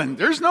England,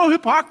 there's no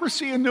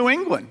hypocrisy in New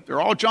England.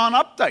 They're all John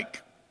Updike.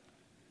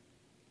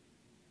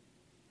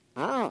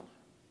 And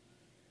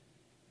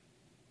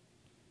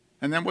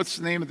then what's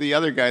the name of the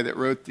other guy that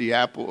wrote the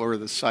apple or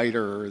the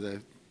cider or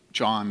the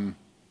John?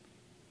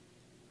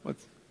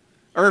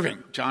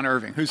 Irving. John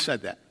Irving. Who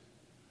said that?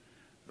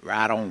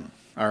 Right on.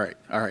 All right.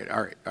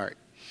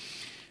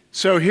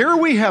 So here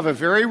we have a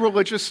very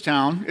religious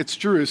town. It's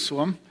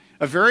Jerusalem.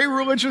 A very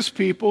religious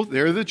people.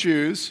 They're the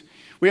Jews.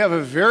 We have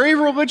a very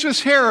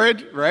religious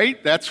Herod,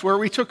 right? That's where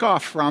we took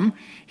off from.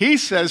 He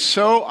says,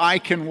 so I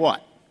can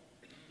what?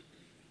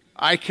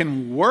 I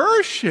can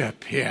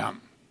worship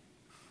him.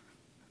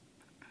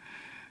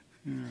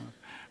 Yeah.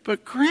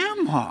 But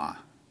Grandma,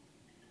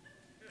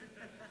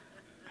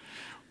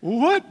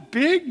 what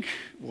big,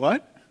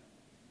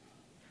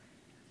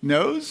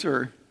 nose,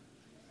 or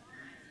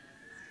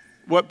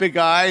what big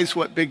eyes,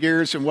 what big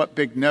ears, and what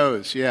big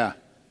nose? Yeah.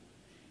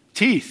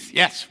 Teeth,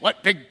 yes,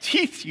 what big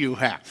teeth you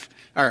have.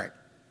 All right.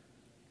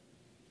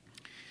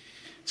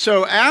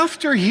 So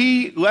after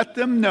he let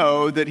them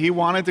know that he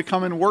wanted to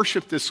come and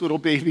worship this little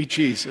baby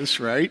Jesus,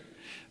 right,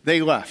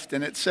 they left.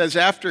 And it says,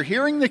 after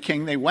hearing the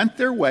king, they went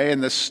their way,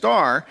 and the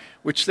star,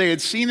 which they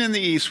had seen in the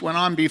east, went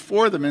on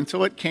before them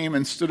until it came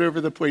and stood over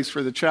the place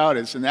where the child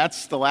is. And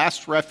that's the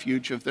last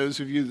refuge of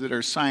those of you that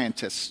are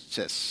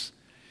scientists.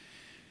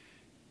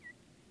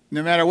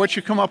 No matter what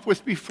you come up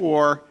with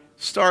before,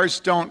 stars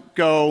don't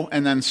go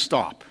and then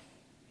stop.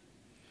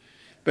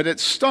 But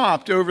it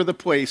stopped over the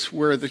place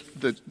where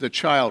the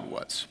child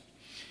was.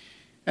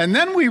 And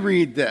then we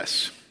read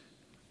this.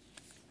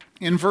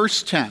 In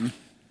verse 10,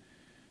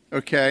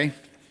 okay,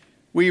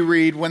 we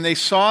read, when they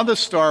saw the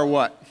star,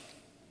 what?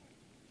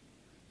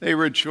 They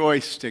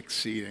rejoiced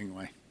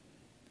exceedingly.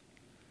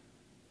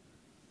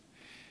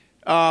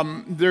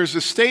 There's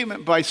a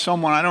statement by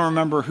someone, I don't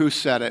remember who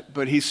said it,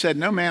 but he said,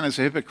 no man is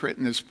a hypocrite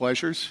in his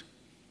pleasures.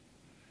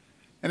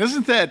 And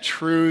isn't that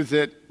true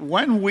that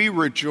when we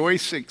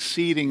rejoice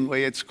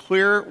exceedingly, it's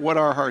clear what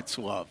our hearts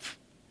love?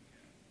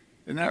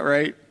 Isn't that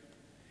right?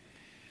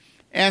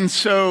 And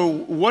so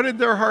what did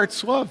their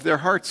hearts love? Their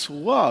hearts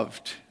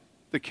loved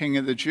the King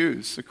of the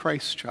Jews, the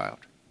Christ child.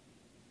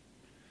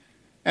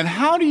 And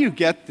how do you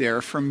get there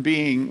from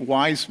being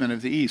wise men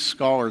of the East,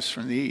 scholars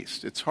from the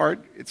East? It's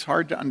hard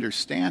to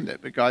understand it,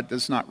 but God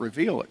does not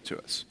reveal it to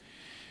us.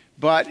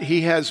 But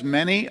he has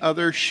many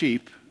other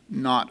sheep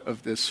not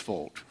of this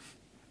fold.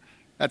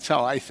 That's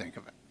how I think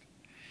of it.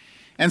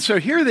 And so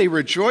here they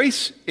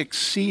rejoice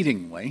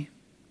exceedingly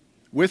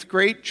with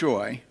great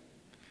joy.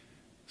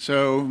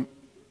 So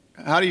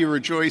how do you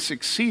rejoice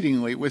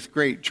exceedingly with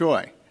great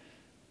joy?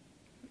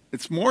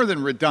 It's more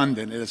than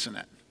redundant, isn't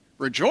it?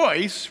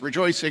 Rejoice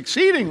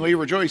exceedingly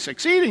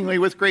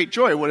with great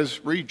joy. What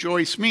does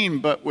rejoice mean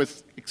but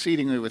with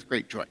exceedingly with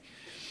great joy?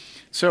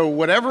 So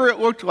whatever it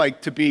looked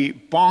like to be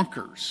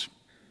bonkers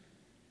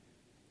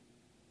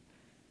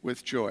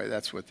with joy,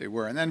 that's what they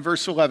were. And then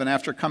verse 11,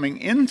 after coming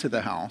into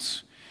the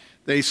house,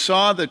 they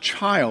saw the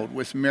child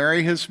with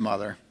Mary his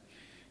mother,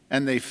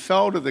 and they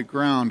fell to the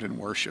ground and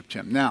worshiped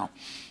him. Now,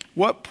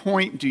 what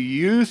point do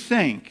you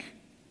think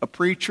a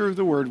preacher of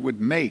the word would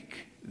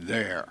make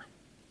there?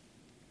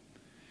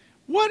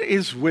 What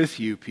is with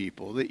you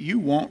people that you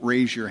won't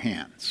raise your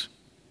hands?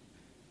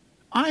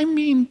 I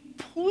mean,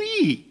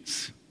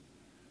 please.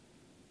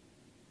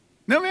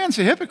 No man's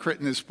a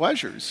hypocrite in his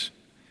pleasures.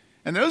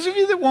 And those of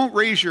you that won't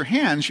raise your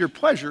hands, your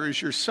pleasure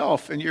is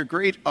yourself and your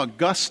great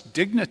august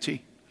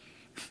dignity.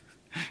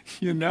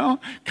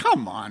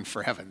 Come on,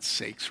 for heaven's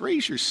sakes,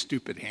 raise your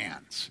stupid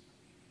hands.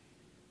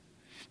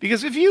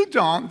 Because if you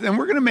don't, then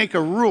we're going to make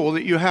a rule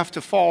that you have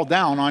to fall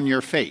down on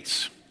your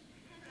face.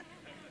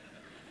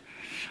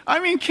 I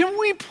mean, can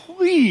we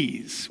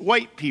please,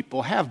 white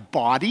people, have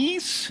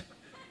bodies?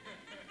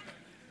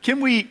 Can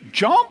we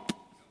jump?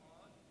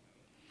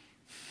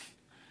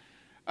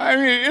 I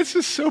mean, it's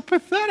just so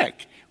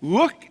pathetic.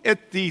 Look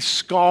at the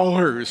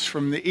scholars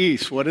from the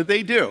East. What did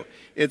they do?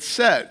 It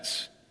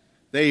says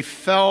they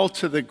fell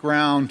to the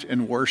ground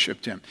and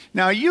worshiped him.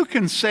 Now, you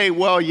can say,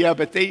 well, yeah,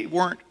 but they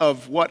weren't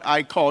of what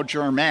I call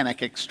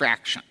Germanic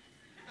extraction.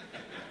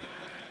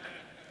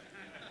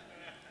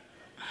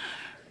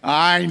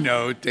 I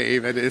know,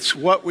 David. It's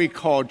what we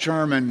call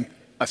German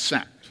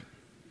ascent.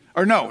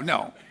 Or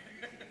no.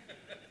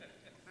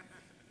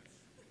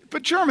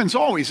 But Germans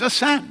always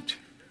ascend.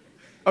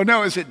 Oh,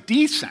 no, is it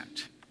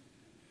descent?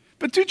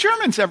 But do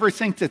Germans ever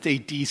think that they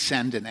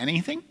descend in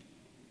anything?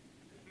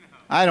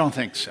 I don't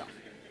think so.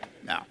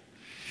 No.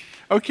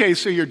 Okay,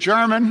 so you're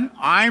German.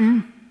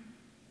 I'm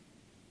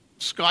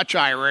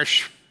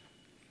Scotch-Irish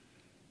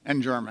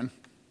and German,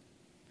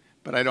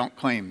 but I don't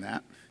claim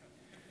that.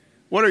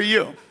 What are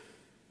you?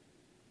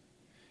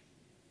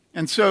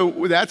 And so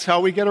that's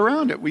how we get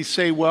around it. We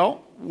say,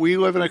 well, we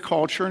live in a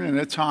culture and in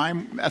a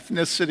time,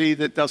 ethnicity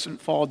that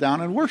doesn't fall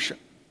down and worship.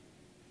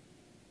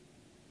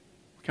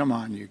 Come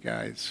on, you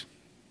guys.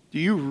 Do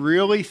you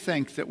really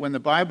think that when the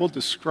Bible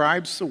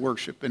describes the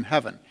worship in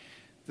heaven,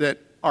 that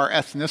our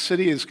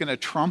ethnicity is going to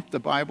trump the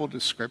Bible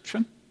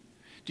description?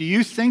 Do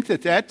you think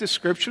that that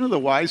description of the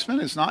wise men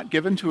is not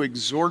given to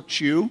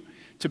exhort you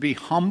to be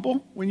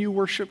humble when you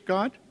worship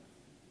God?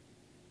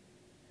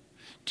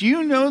 Do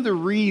you know the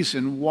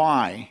reason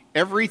why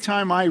every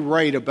time I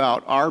write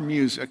about our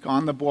music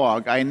on the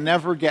blog, I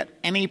never get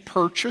any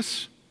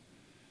purchase?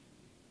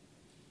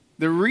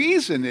 The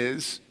reason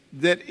is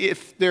that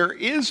if there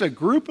is a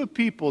group of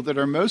people that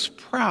are most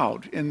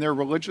proud in their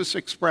religious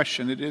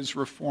expression, it is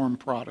Reformed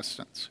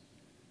Protestants.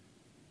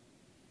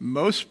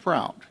 Most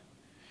proud.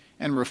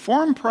 And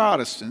Reformed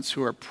Protestants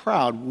who are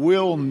proud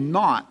will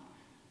not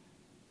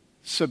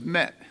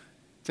submit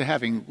to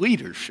having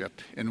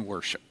leadership in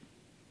worship.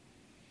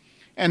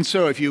 And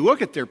so if you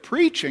look at their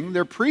preaching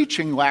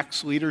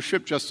lacks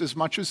leadership just as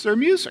much as their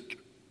music.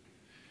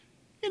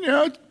 You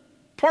know,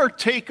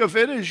 partake of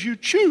it as you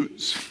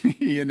choose,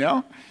 you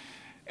know.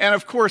 And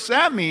of course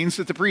that means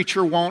that the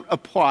preacher won't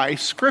apply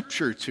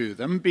Scripture to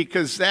them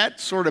because that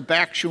sort of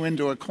backs you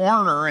into a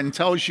corner and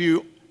tells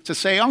you to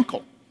say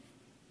uncle.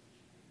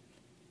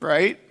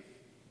 Right?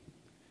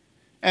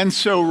 And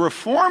so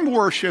Reformed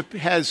worship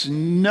has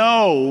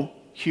no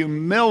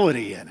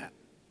humility in it.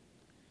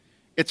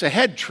 It's a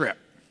head trip.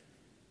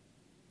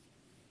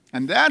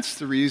 And that's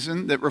the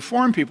reason that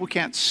Reformed people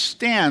can't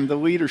stand the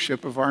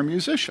leadership of our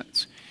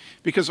musicians.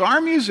 Because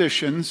our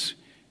musicians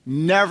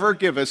never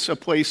give us a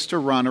place to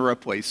run or a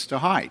place to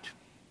hide.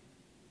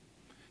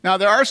 Now,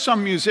 there are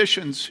some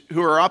musicians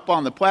who are up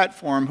on the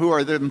platform who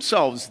are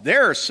themselves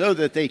there so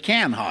that they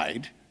can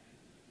hide.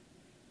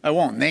 I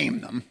won't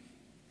name them.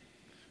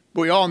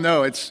 But we all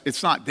know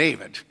it's not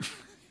David.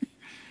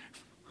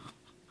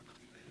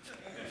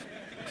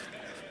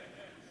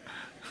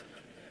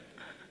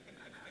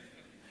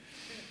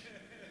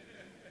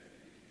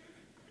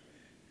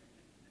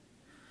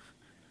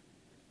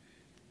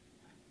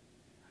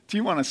 Do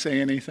you want to say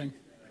anything?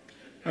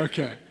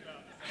 Okay.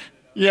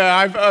 Yeah,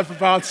 I've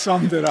about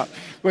summed it up.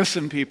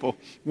 Listen, people,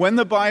 when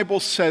the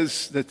Bible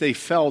says that they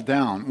fell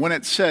down, when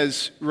it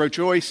says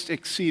rejoiced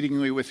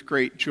exceedingly with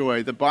great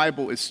joy, the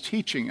Bible is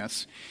teaching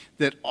us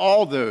that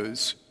all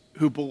those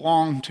who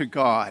belong to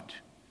God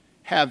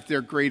have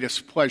their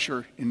greatest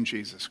pleasure in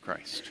Jesus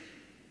Christ.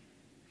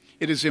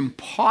 It is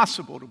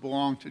impossible to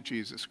belong to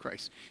Jesus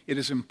Christ. It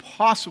is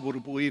impossible to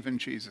believe in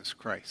Jesus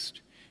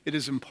Christ. It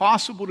is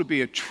impossible to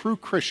be a true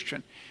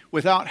Christian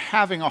without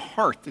having a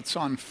heart that's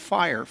on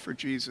fire for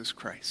Jesus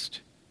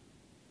Christ.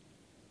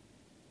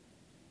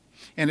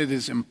 And it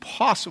is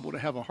impossible to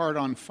have a heart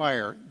on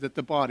fire that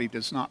the body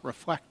does not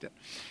reflect it.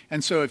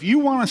 And so if you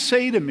want to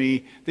say to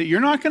me that you're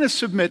not going to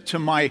submit to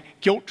my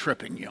guilt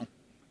tripping you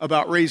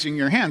about raising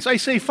your hands, I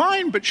say,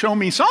 fine, but show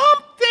me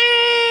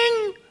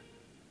something.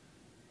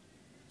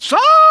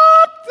 Something.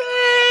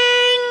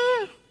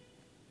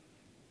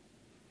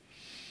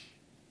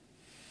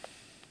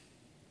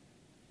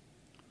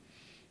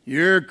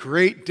 Your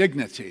great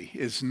dignity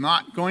is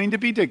not going to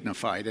be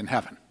dignified in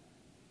heaven.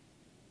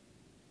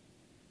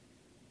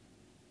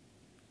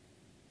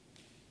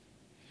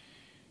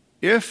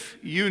 If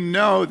you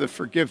know the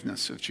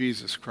forgiveness of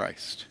Jesus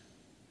Christ,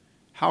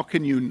 how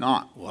can you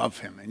not love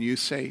him? And you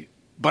say,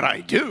 but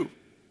I do.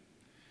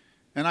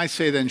 And I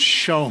say, then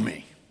show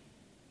me.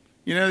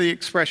 You know the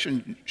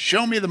expression,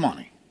 show me the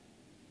money.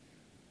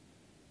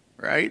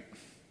 Right?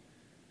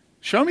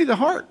 Show me the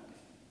heart.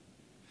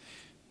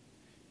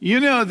 You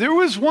know, there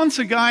was once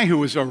a guy who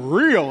was a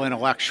real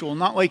intellectual,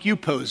 not like you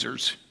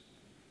posers.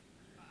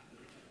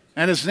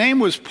 And his name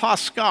was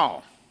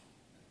Pascal.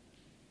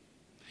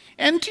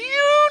 And do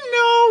you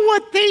know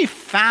what they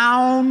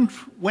found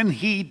when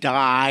he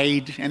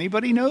died?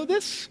 Anybody know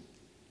this?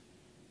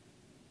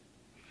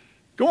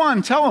 Go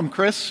on, tell them,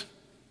 Chris.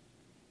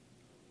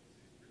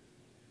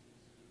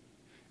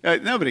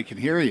 Nobody can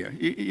hear you.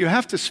 You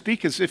have to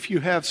speak as if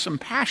you have some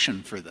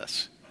passion for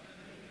this.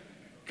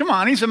 Come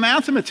on, he's a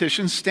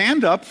mathematician.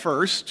 Stand up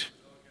first.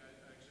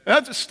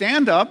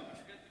 Stand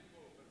up.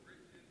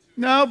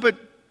 No, but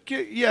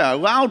yeah,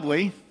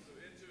 loudly.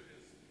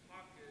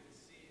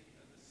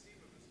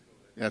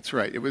 That's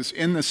right. It was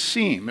in the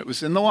seam. It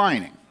was in the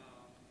lining.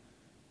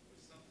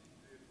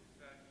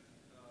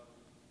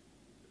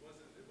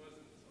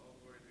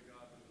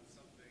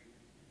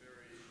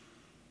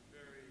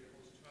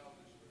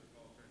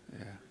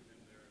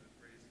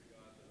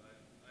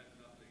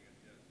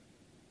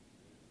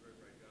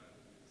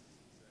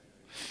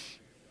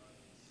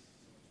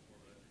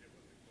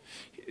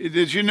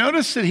 Did you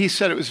notice that he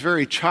said it was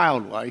very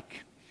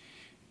childlike?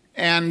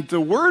 And the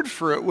word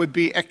for it would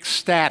be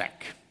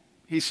ecstatic.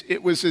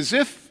 It was as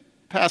if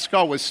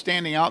Pascal was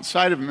standing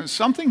outside of him. It was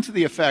something to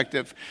the effect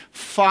of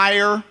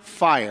fire,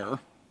 fire,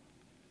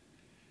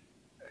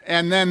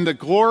 and then the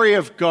glory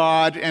of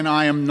God, and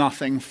I am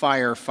nothing,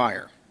 fire,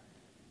 fire.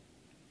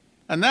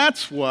 And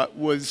that's what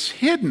was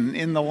hidden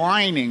in the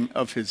lining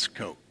of his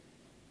coat.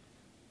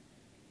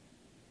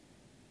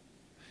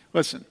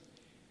 Listen.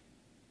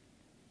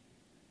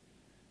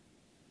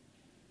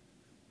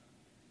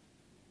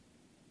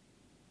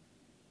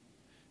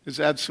 There's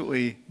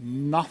absolutely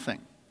nothing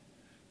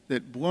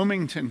that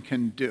Bloomington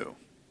can do,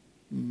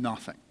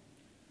 nothing,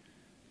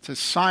 to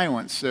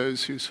silence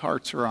those whose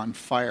hearts are on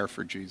fire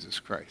for Jesus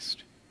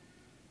Christ.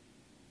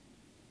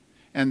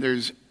 And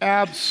there's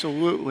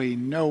absolutely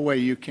no way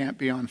you can't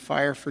be on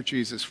fire for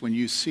Jesus when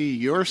you see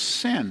your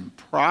sin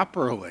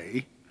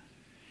properly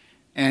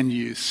and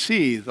you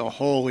see the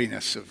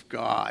holiness of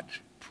God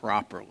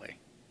properly.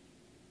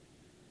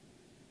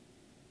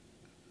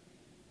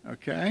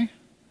 Okay?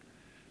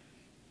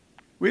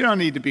 We don't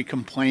need to be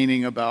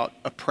complaining about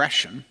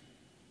oppression.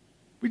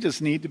 We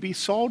just need to be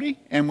salty,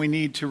 and we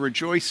need to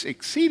rejoice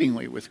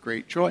exceedingly with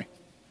great joy.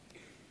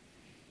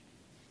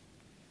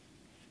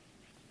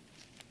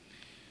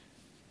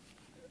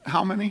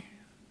 How many?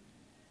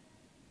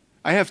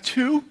 I have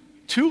two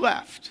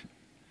left.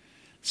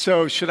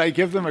 So should I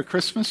give them a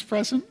Christmas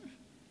present?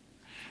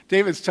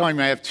 David's telling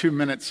me I have 2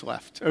 minutes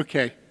left.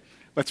 Okay,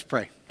 let's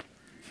pray.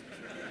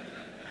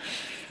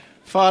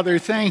 Father,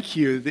 thank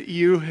you that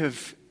you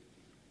have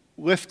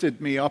lifted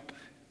me up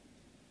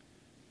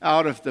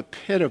out of the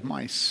pit of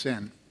my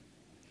sin,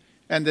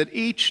 and that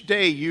each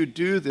day you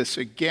do this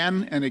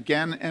again and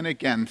again and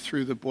again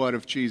through the blood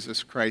of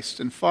Jesus Christ.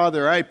 And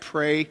Father, I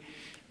pray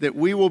that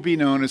we will be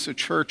known as a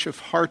church of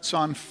hearts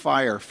on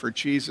fire for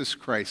Jesus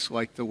Christ,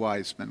 like the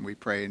wise men. We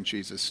pray in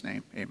Jesus'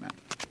 name. Amen.